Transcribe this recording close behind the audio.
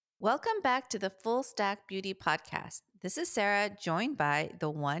Welcome back to the Full Stack Beauty Podcast. This is Sarah, joined by the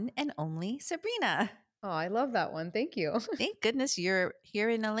one and only Sabrina. Oh, I love that one. Thank you. Thank goodness you're here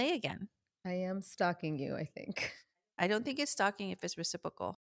in LA again. I am stalking you, I think. I don't think it's stalking if it's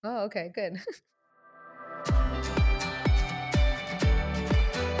reciprocal. Oh, okay, good.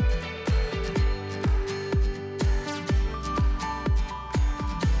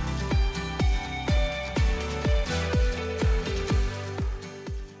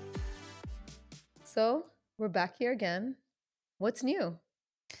 So we're back here again. What's new?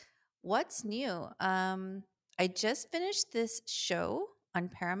 What's new? I just finished this show on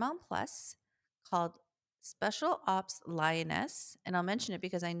Paramount Plus called Special Ops Lioness, and I'll mention it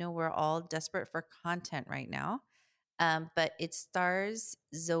because I know we're all desperate for content right now. But it stars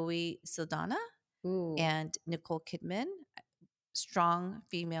Zoe Saldana Ooh, and Nicole Kidman, strong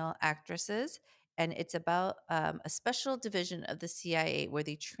female actresses. And it's about a special division of the CIA where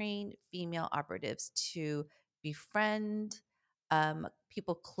they train female operatives to befriend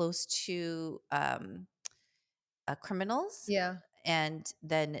people close to criminals. yeah. And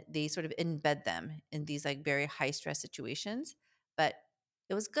then they sort of embed them in these like very high stress situations. But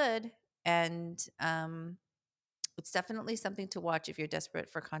it was good. And it's definitely something to watch if you're desperate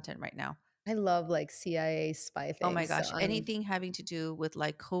for content right now. I love like CIA spy Oh my things. So gosh, anything having to do with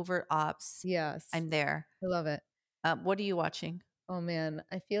like covert ops, yes, I'm there. I love it. What are you watching? Oh man,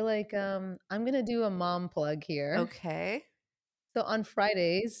 I feel like I'm gonna do a mom plug here. Okay. So on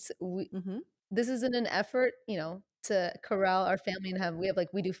Fridays, Mhm. this is in an effort, to corral our family and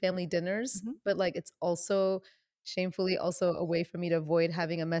we do family dinners, Mhm. but like it's also shamefully also a way for me to avoid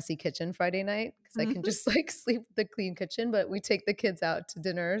having a messy kitchen Friday night because I can Mhm. just like sleep with the clean kitchen. But we take the kids out to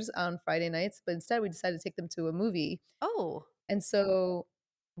dinners on Friday nights, but instead we decided to take them to a movie. Oh, And so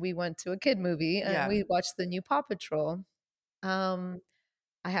we went to a kid movie and yeah. we watched the new Paw Patrol. Um,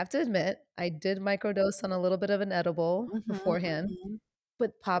 I have to admit, I did microdose on a little bit of an edible Mhm, beforehand, mhm.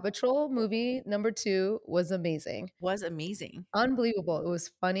 but Paw Patrol movie number 2 was amazing. Was amazing. Unbelievable. It was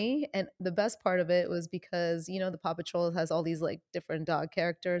funny, and the best part of it was because, the Paw Patrol has all these, like, different dog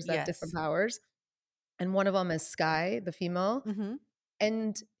characters that have different Yes. powers, and one of them is Skye, the female, Mhm.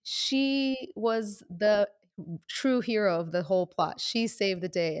 and she was the true hero of the whole plot. She saved the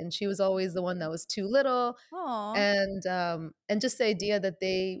day, and she was always the one that was too little, Aw. and just the idea that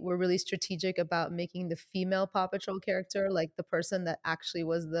they were really strategic about making the female Paw Patrol character, like, the person that actually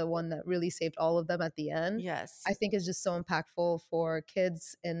was the one that really saved all of them at the end, I Yes. think is just so impactful for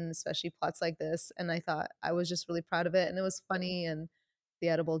kids and especially plots like this, and I thought I was just really proud of it, and it was funny, and the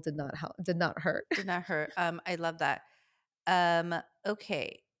edible did not hurt. Did not hurt. I love that. Um,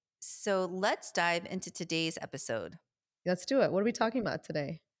 okay. So let's dive into today's episode. Let's do it. What are we talking about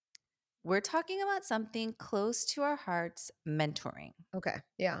today? We're talking about something close to our hearts, mentoring. Okay.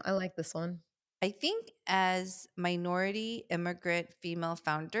 Yeah, I like this one. I think as minority immigrant female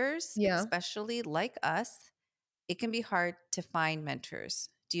founders, Yeah. especially like us, it can be hard to find mentors.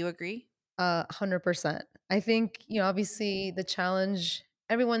 Do you agree? 100%. I think, obviously the challenge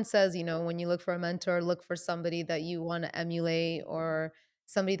everyone says, when you look for a mentor, look for somebody that you want to emulate or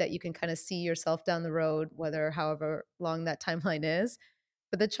somebody that you can kind of see yourself down the road, whether however long that timeline is.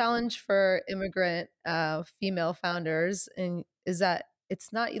 But the challenge for immigrant female founders is that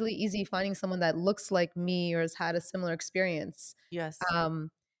it's not really easy finding someone that looks like me or has had a similar experience. Yes.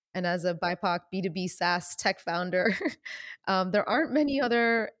 Um, and as a BIPOC B2B SaaS tech founder, there aren't many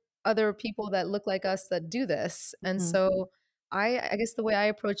other people that look like us that do this. And Mhm. so I guess the way I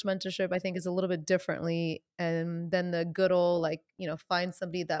approach mentorship, I think, is a little bit differently than the good old like find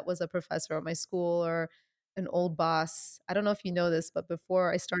somebody that was a professor at my school or an old boss. I don't know if you know this, but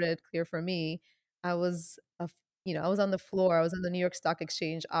before I started Clear for Me, I was I was on the floor. I was in the New York Stock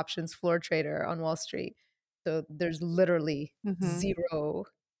Exchange options floor trader on Wall Street. So there's literally Mhm. 0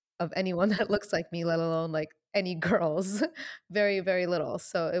 of anyone that looks like me, let alone like any girls. Very, very little.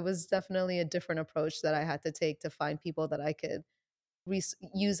 So it was definitely a different approach that I had to take to find people that I could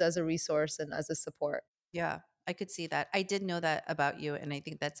use as a resource and as a support. Yeah, I could see that. I did know that about you, and I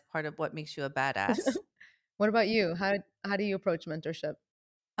think that's part of what makes you a badass. What about you? How do you approach mentorship?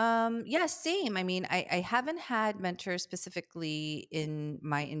 Yeah, same. I mean, I haven't had mentors specifically in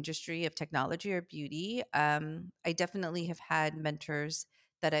my industry of technology or beauty. I definitely have had mentors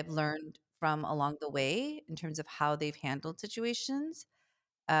that I've learned from along the way in terms of how they've handled situations.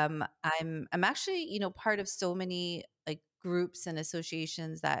 I'm actually, part of so many like groups and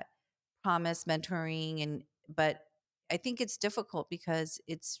associations that promise mentoring but I think it's difficult because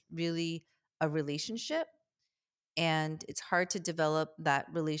it's really a relationship and it's hard to develop that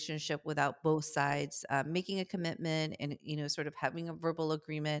relationship without both sides making a commitment and sort of having a verbal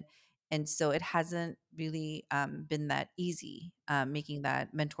agreement. And so it hasn't really been that easy making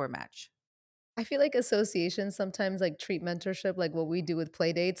that mentor match. I feel like associations sometimes, like, treat mentorship like what we do with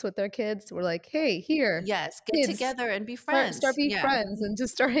play dates with our kids. We're like, "Hey, here, Yes, get kids, together and be start friends. being Yeah. friends and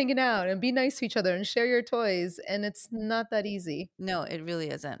just start hanging out and be nice to each other and share your toys," and it's not that easy. No, it really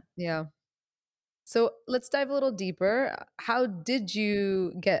isn't. Yeah. So, let's dive a little deeper. How did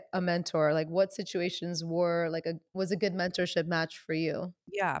you get a mentor? Like, what situations were like a was a good mentorship match for you?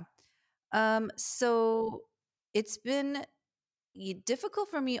 Yeah. So it's been difficult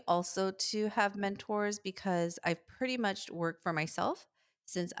for me also to have mentors because I've pretty much worked for myself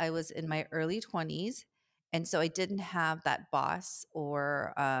since I was in my early 20s. And so I didn't have that boss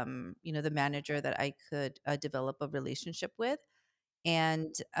or, the manager that I could develop a relationship with.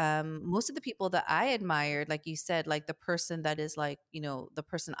 And most of the people that I admired, like you said, like the person that is like, the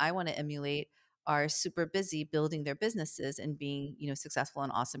person I want to emulate are super busy building their businesses and being, successful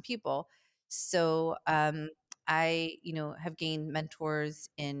and awesome people. So I, have gained mentors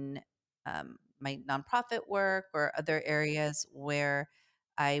in my nonprofit work or other areas where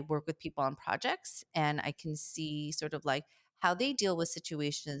I work with people on projects and I can see sort of like how they deal with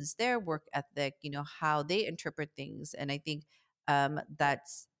situations, their work ethic, how they interpret things. And I think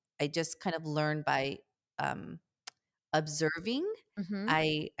that's I just kind of learned by um, observing. Mhm.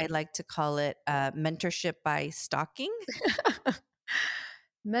 I like to call it mentorship by stalking.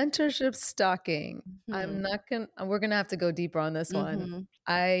 Mentorship stalking. I'm Hmm. not gonna we're gonna have to go deeper on this one. Hmm.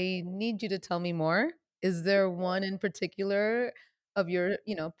 I need you to tell me more. Is there one in particular of your,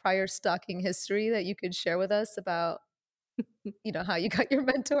 prior stalking history that you could share with us about, how you got your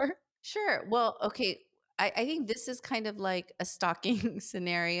mentor? Sure. Well, okay. I think this is kind of like a stalking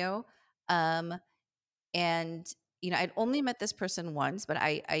scenario. Um, and I'd only met this person once, but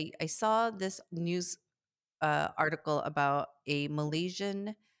I saw this news article about a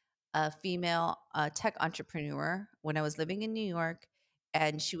Malaysian female tech entrepreneur when I was living in New York,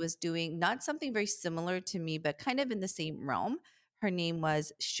 and she was doing not something very similar to me, but kind of in the same realm. Her name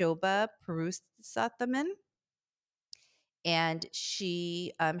was Shoba Purusathaman, and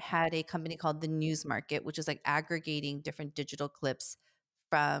she had a company called the News Market, which is like aggregating different digital clips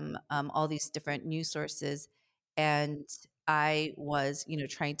from all these different news sources. And I was,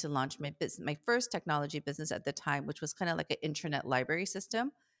 trying to launch my business, my first technology business at the time, which was kind of like an intranet library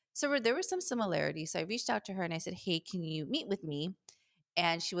system. So there were some similarities. So I reached out to her and I said, "Hey, can you meet with me?"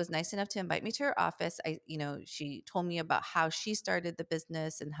 And she was nice enough to invite me to her office. She told me about how she started the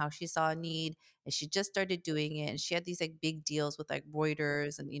business and how she saw a need and she just started doing it. And she had these like big deals with like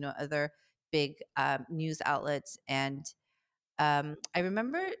Reuters and, other big news outlets. And I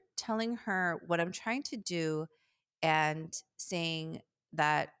remember telling her what I'm trying to do and saying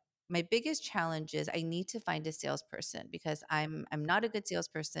that my biggest challenge is I need to find a salesperson because I'm not a good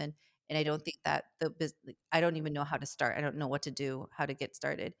salesperson and I don't think that I don't even know how to start. I don't know what to do, how to get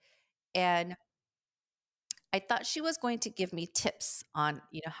started. And I thought she was going to give me tips on,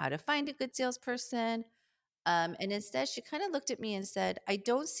 how to find a good salesperson. And instead, she kind of looked at me and said, "I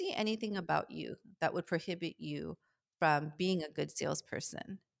don't see anything about you that would prohibit you from being a good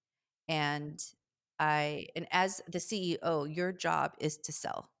salesperson. And and as the CEO, your job is to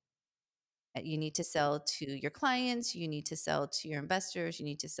sell. You need to sell to your clients, you need to sell to your investors, you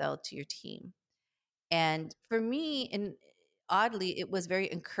need to sell to your team." And for me, and oddly, it was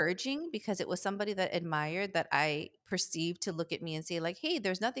very encouraging because it was somebody that admired that I perceived to look at me and say, like, "Hey,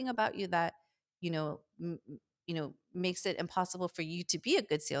 there's nothing about you that, makes it impossible for you to be a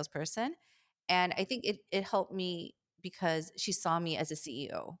good salesperson." And I think it helped me because she saw me as a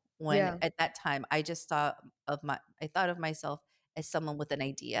CEO when Yeah. at that time I thought of myself as someone with an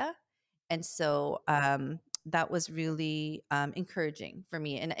idea. And so that was really encouraging for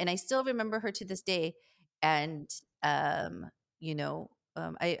me. And I still remember her to this day. And I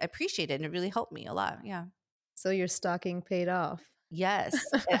appreciate it and it really helped me a lot. Yeah. So your stalking paid off.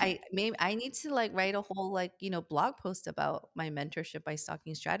 Yes. And I need to like write a whole like, blog post about my mentorship by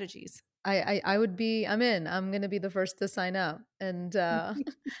stalking strategies. I would be I'm in. I'm gonna be the first to sign up, and,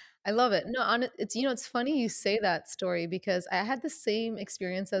 I love it. No, on it it's it's funny you say that story because I had the same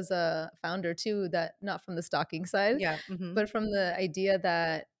experience as a founder too, that not from the stalking side, Yeah. Hmm. but from the idea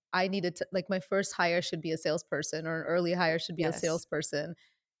that I needed to like, my first hire should be a salesperson or an early hire should be a Yes. salesperson,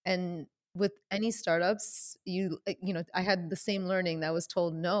 and with any startups, I had the same learning that was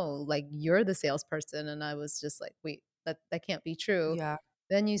told, "No, like, you're the salesperson," and I was just like, "Wait, that can't be true." Yeah.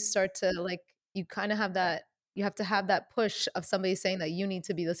 Then you start to, like you kinda have that you have to have that push of somebody saying that you need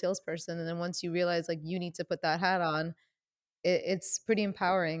to be the salesperson, and then once you realize, like, you need to put that hat on, it's pretty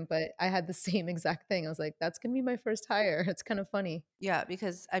empowering, but I had the same exact thing. I was like, "That's gonna be my first hire." It's kind of funny. Yeah,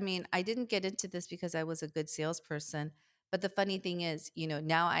 because I mean, I didn't get into this because I was a good salesperson, but the funny thing is,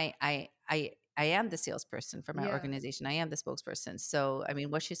 now I am the salesperson for my Yeah. organization. I am the spokesperson. So, I mean,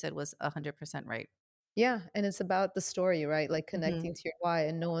 what she said was 100% right. Yeah, and it's about the story, right? Like, Mhm. connecting to your why,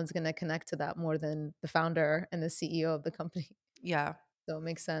 and no one's gonna connect to that more than the founder and the CEO of the company. Yeah. So it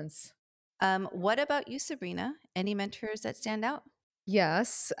makes sense. What about you, Sabrina? Any mentors that stand out?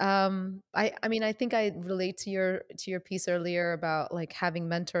 Yes, I mean, I think I relate to your piece earlier about, like, having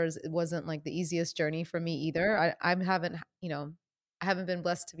mentors. It wasn't, like, the easiest journey for me either. I haven't, I haven't been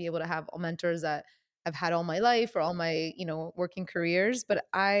blessed to be able to have all mentors that I've had all my life or all my, working careers, but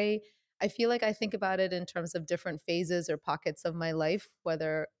I feel like I think about it in terms of different phases or pockets of my life,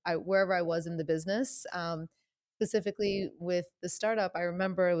 whether I wherever I was in the business. Specifically with the startup, I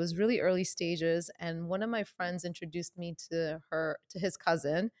remember it was really early stages, and one of my friends introduced me to his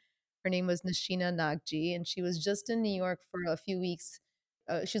cousin. Her name was Nashina Nagji, and she was just in New York for a few weeks.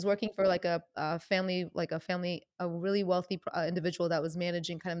 She's working for a really wealthy individual that was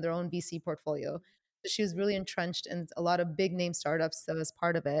managing kind of their own VC portfolio. So she was really entrenched in a lot of big name startups that was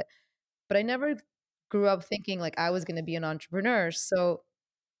part of it. But I never grew up thinking like I was going to be an entrepreneur. So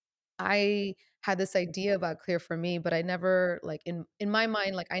I had this idea about Clear for Me, but I never like in my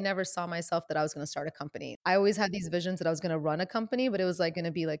mind, like I never saw myself that I was gonna start a company. I always had these visions that I was gonna run a company, but it was like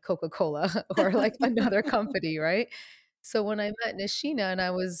gonna be like Coca-Cola or like another company, right? So when I met Nishina and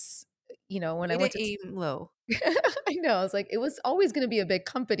I was, when I Way went to to aim low. I know, I was like, it was always gonna be a big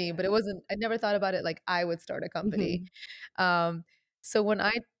company, but it wasn't I never thought about it like I would start a company. Mhm. Um, so when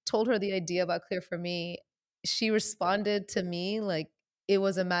I told her the idea about Clear for Me, she responded to me like it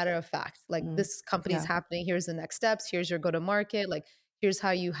was a matter of fact. Like, Mm. this company's Yeah. happening. Here's the next steps. Here's your go to market. Like, here's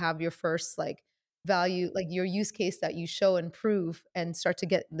how you have your first like value, like your use case that you show and prove and start to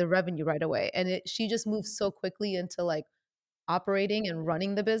get the revenue right away. And she just moved so quickly into like operating and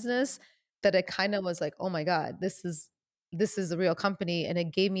running the business that it kind of was like, "Oh my god, this is a real company." And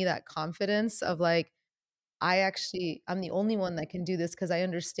it gave me that confidence of like, I'm the only one that can do this because I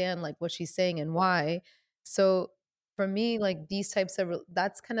understand like what she's saying and why. So for me, like these types of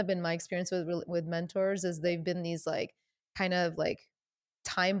that's kind of been my experience with mentors is they've been these like kind of like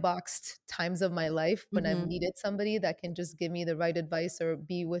time boxed times of my life when I've Mhm. needed somebody that can just give me the right advice or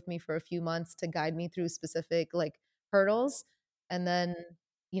be with me for a few months to guide me through specific like hurdles. And then,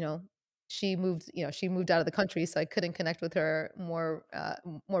 you know, she moved out of the country, so I couldn't connect with her more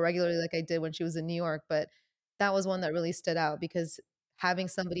regularly like I did when she was in New York. But that was one that really stood out because having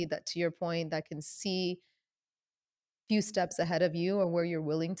somebody that, to your point, that can see few steps ahead of you or where you're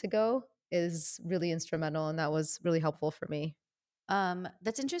willing to go is really instrumental, and that was really helpful for me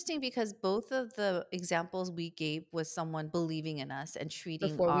That's interesting because both of the examples we gave was someone believing in us and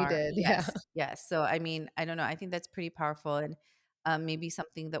treating before we our did. Yeah. yes, yes. So I mean, I don't know. I think that's pretty powerful and maybe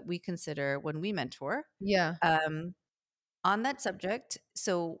something that we consider when we mentor. Yeah. Um, on that subject,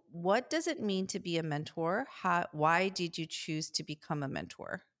 so what does it mean to be a mentor? Why did you choose to become a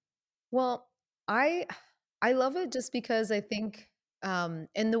mentor? Well, I I love it just because I think,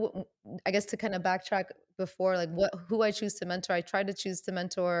 and I guess to kind of backtrack before, like who I choose to mentor, I try to choose to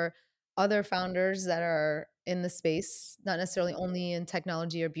mentor other founders that are in the space, not necessarily only in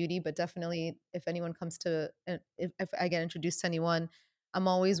technology or beauty, but definitely if anyone comes to, if I get introduced to anyone, I'm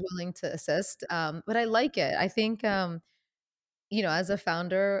always willing to assist. But I like it. I think, as a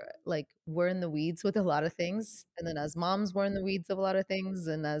founder, like, we're in the weeds with a lot of things, and then as moms, we're in the weeds of a lot of things,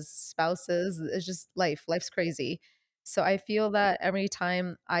 and as spouses, it's just life. Life's crazy. So I feel that every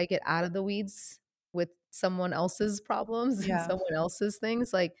time I get out of the weeds with someone else's problems and Yeah. someone else's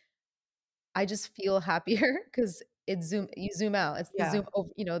things, like, I just feel happier because you zoom out. It's the Yeah.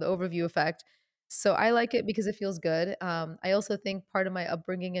 the overview effect. So I like it because it feels good. I also think part of my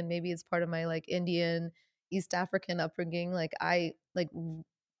upbringing and maybe it's part of my, like, Indian, East African upbringing, like,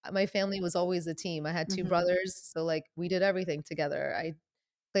 my family was always a team. I had 2 Mhm. brothers, so, like, we did everything together. I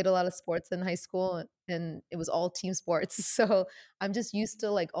played a lot of sports in high school, and it was all team sports. So I'm just used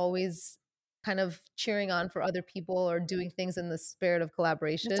to, like, always kind of cheering on for other people or doing things in the spirit of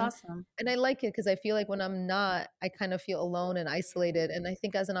That's collaboration. awesome. And I like it because I feel like when I'm not, I kind of feel alone and isolated. And I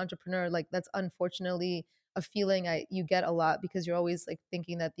think as an entrepreneur, like, that's unfortunately a feeling you get a lot because you're always like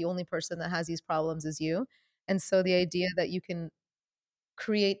thinking that the only person that has these problems is you. And so the idea that you can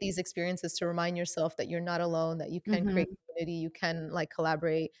create these experiences to remind yourself that you're not alone, that you can create Mhm. community, you can like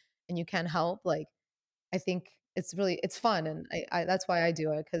collaborate and you can help. Like, I think it's fun, and I that's why I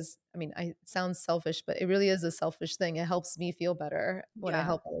do it, because I mean, I it sounds selfish, but it really is a selfish thing. It helps me feel better when I Yeah,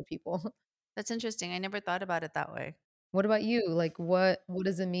 help other people. that's interesting. I never thought about it that way. What about you? Like, what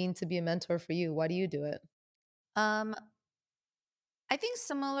does it mean to be a mentor for you? Why do you do it? Um, I think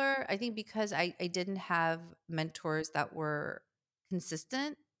similar. I think because I didn't have mentors that were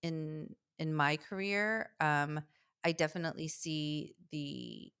consistent in my career. I definitely see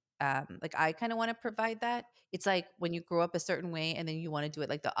the like I kind of want to provide that. It's like when you grow up a certain way and then you want to do it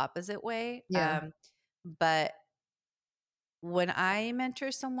like the opposite way. Yeah. But when I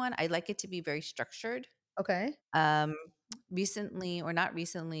mentor someone, I like it to be very structured. Okay. Um, recently, or not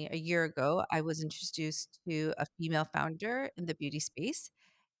recently, a year ago, I was introduced to a female founder in the beauty space,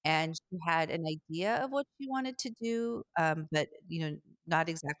 and she had an idea of what she wanted to do, but not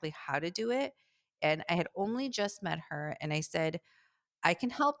exactly how to do it. And I had only just met her, and I said, "I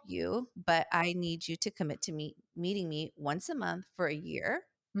can help you, but I need you to commit to meeting me once a month for a year."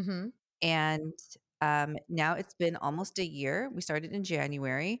 Mhm. And now it's been almost a year. We started in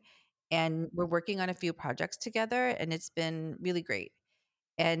January, and we're working on a few projects together, and it's been really great.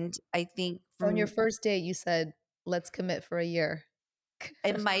 And I think So on your from first date, you said, "Let's commit for a year."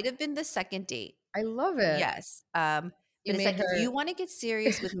 it might have been the second date. I love it. Yes, You but it's made like, if her you wanna get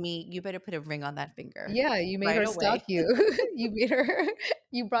serious with me, you better put a ring on that finger Yeah, you made right her stalk away. you. You made her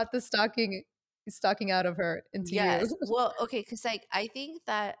you brought the stalking out of her into you. Yes. Well, okay, because like, I think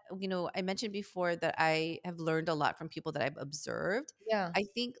that, I mentioned before that I have learned a lot from people that I've observed. Yeah. I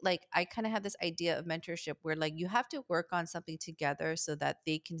think, like, I kinda have this idea of mentorship where, like, you have to work on something together so that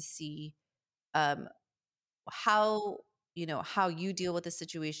they can see, um how how you deal with the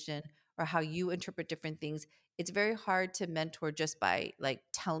situation or how you interpret different things. It's very hard to mentor just by like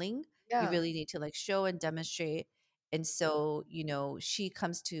telling. You Yeah. really need to like show and demonstrate. And so she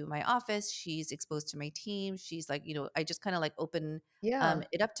comes to my office, she's exposed to my team, she's like, I just kind of like open Yeah.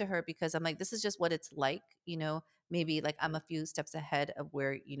 it up to her because I'm like, this is just what it's like. Maybe like I'm a few steps ahead of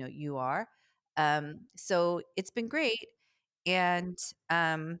where you are. So it's been great. And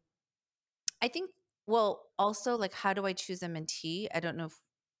I think, well, also, like, how do I choose a mentee? I don't know if,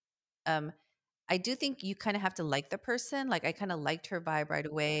 um, I do think you kinda have to like the person, like, I kinda liked her vibe right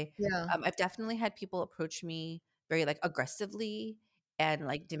away. Yeah. I've definitely had people approach me very, like, aggressively and,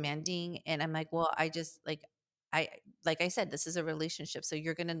 like, demanding, and I'm like, "Well, I just like I said, this is a relationship, so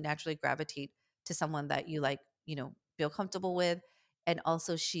you're gonna naturally gravitate to someone that you, like, feel comfortable with." And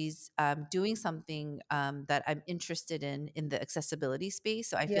also she's, doing something, that I'm interested in the accessibility space,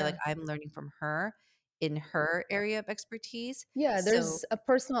 so I feel like Yeah. I'm learning from her in her area of expertise. Yeah, So there's a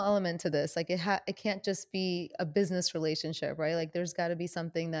personal element to this. Like, it can't just be a business relationship, right? Like, there's gotta be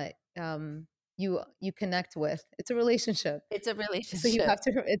something that, you connect with. It's a relationship. it's a So you relationship. have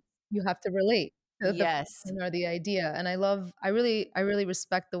to you have to relate to the Yes. person or the idea, and I really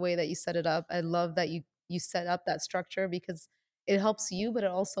respect the way that you set it up. I love that you set up that structure because it helps you, but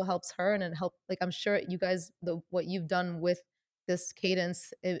it also helps her, and it help like, I'm sure you guys the what you've done with this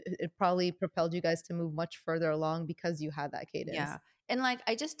cadence, it probably propelled you guys to move much further along because you had that cadence. Yeah. And like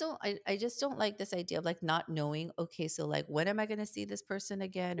I just don't like this idea of like not knowing, okay, so like when am I gonna see this person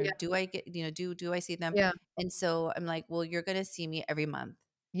again? Or Yeah, do I get, do I see them? yeah, And so I'm like, well, you're gonna see me every month,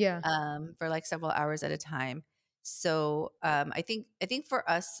 yeah, for like several hours at a time. So I think for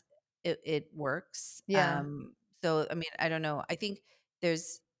us it works. yeah, So I mean, I don't know.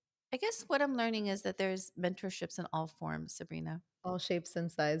 There's I guess what I'm learning is that there's mentorships in all forms, Sabrina. all shapes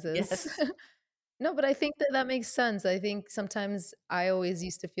and sizes. Yes. No, but I think that that makes sense. I think sometimes I always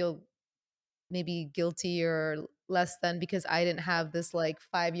used to feel maybe guilty or less than because I didn't have this, like,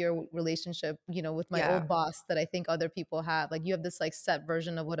 5-year relationship, with my Yeah. old boss that I think other people have. Like, you have this, like, set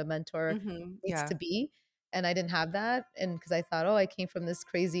version of what a mentor needs to Yeah. be, and I didn't have that, and because I thought, "Oh, I came from this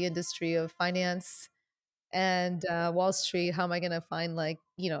crazy industry of finance and Wall Street, how am I gonna find like,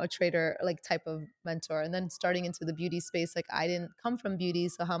 a trader like type of mentor?" And then starting into the beauty space, like I didn't come from beauty,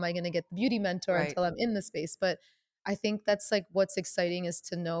 so how am I gonna get the beauty mentor Right. until I'm in the space? But I think that's like what's exciting is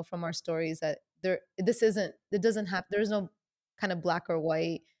to know from our stories that it doesn't have there's no kind of black or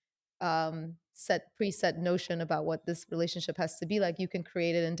white set preset notion about what this relationship has to be like. You can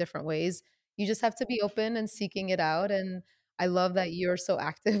create it in different ways. You just have to be open and seeking it out. And I love that you're so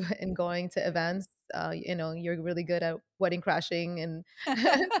active in going to events. You're really good at wedding crashing and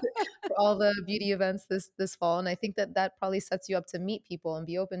for all the beauty events this fall. And I think that that probably sets you up to meet people and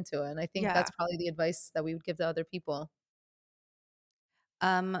be open to it. And I think that's Yeah. probably the advice that we would give to other people.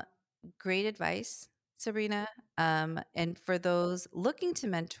 Um, great advice, Sabrina. And for those looking to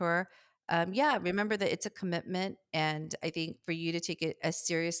mentor, yeah, remember that it's a commitment, and I think for you to take it as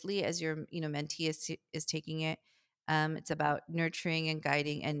seriously as your, mentee is taking it, it's about nurturing and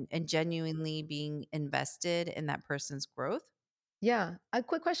guiding and genuinely being invested in that person's growth. Yeah. A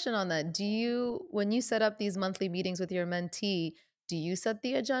quick question on that. When you set up these monthly meetings with your mentee, do you set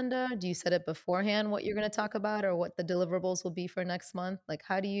the agenda? Do you set it beforehand what you're going to talk about or what the deliverables will be for next month? Like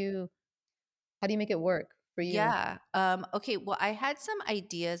how do you make it work for you Yeah. Okay. Well, I had some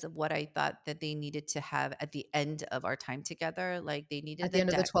ideas of what I thought that they needed to have at the end of our time together. Like they at needed the the end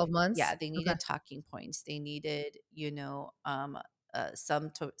of the deck. 12 Yeah, months? they Okay. needed talking points. They needed,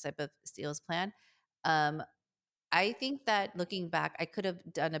 some type of sales plan. Um, I think that looking back, I could have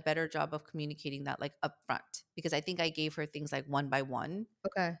done a better job of communicating that like upfront because I think I gave her things like one by one.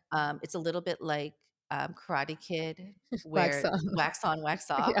 Okay. It's a little bit like, Karate Kid Wax where on. wax on,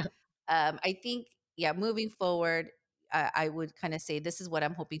 wax off. Yeah. I think, yeah, moving forward, I would kinda say this is what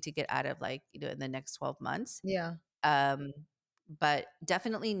I'm hoping to get out of, like, in the next 12 months. Yeah. Um, but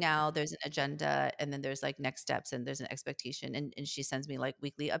definitely now there's an agenda and then there's, like, next steps and there's an expectation, and she sends me, like,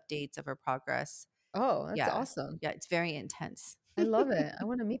 weekly updates of her progress. Oh, that's Yeah. awesome. Yeah, it's very intense. I love it. I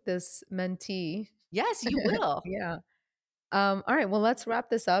want to meet this mentee. Yes, you will. Yeah. All right. Well, let's wrap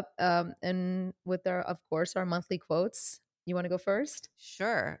this up. And with of course, our monthly quotes. You want to go first?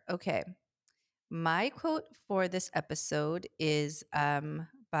 Sure. Okay. My quote for this episode is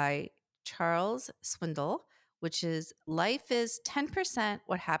by Charles Swindle, which is life is 10%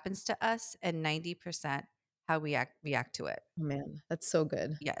 what happens to us and 90% how we react to it. Oh, man, that's so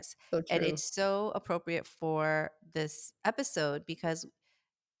good. Yes. So And true. it's so appropriate for this episode because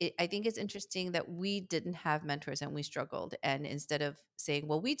I think it's interesting that we didn't have mentors and we struggled. And instead of saying,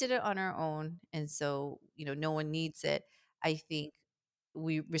 well, we did it on our own. And so, no one needs it. I think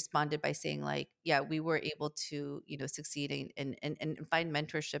we responded by saying like, yeah, we were able to, succeed and find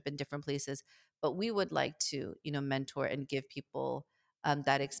mentorship in different places, but we would like to, mentor and give people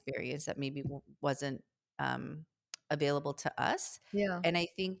that experience that maybe wasn't um, available to us. Yeah. And I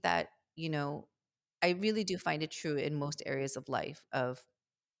think that, I really do find it true in most areas of life of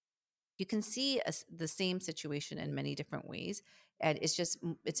you can see the same situation in many different ways, and it's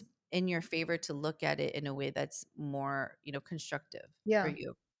in your favor to look at it in a way that's more constructive for Yeah.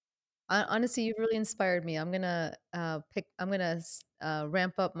 you. Honestly, you've really inspired me. I'm gonna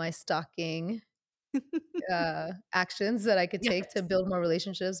ramp up my stalking actions that I could take to Yes, build more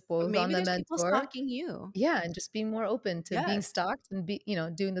relationships, but both on maybe the there's people mentor. stalking you. Yeah, and just being more open to being Yes, stalked and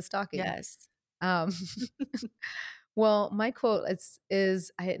doing the stalking. yes. Um, well, my quote and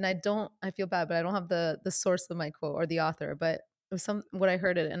I feel bad, but I don't have the source of my quote or the author, but it was what I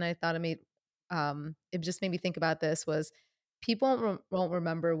heard it and I thought it just made me think about this was people won't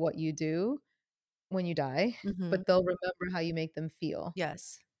remember what you do when you die, Hmm. but they'll remember how you make them feel.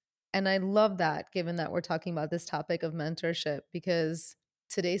 Yes. And I love that given that we're talking about this topic of mentorship because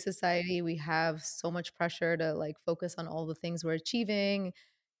today's society, we have so much pressure to like focus on all the things we're achieving.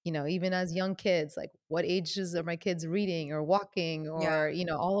 Even as young kids, like what ages are my kids reading or walking Yeah. or,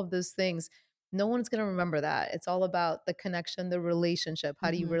 all of those things. No one's going to remember that. It's all about the connection, the relationship. How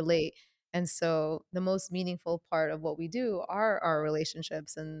do you Hmm. relate? And so the most meaningful part of what we do are our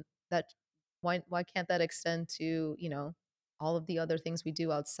relationships. And that why can't that extend to, all of the other things we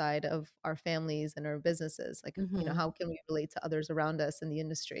do outside of our families and our businesses. Like, Hmm. how can we relate to others around us in the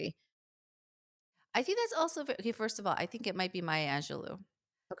industry? I think that's also okay. First of all, I think it might be Maya Angelou.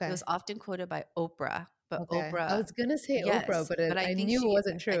 It was Okay. often quoted by Oprah, but Okay. I Oprah, was gonna say Oprah, yes, but but I knew it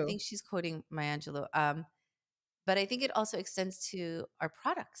wasn't I true. think she's quoting Maya Angelou. But I think it also extends to our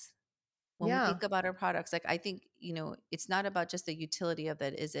products. When we Yeah. think about our products, like I think, it's not about just the utility of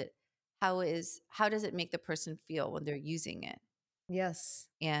it. How does it make the person feel when they're using it? Yes.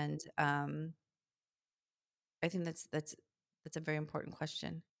 And I think that's a very important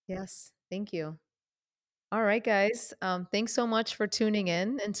question. Yes. Thank you. All right, guys. Thanks so much for tuning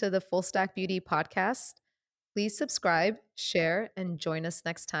in into the Full Stack Beauty podcast. Please subscribe, share, and join us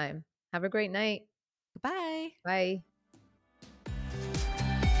next time. Have a great night. Goodbye. Bye.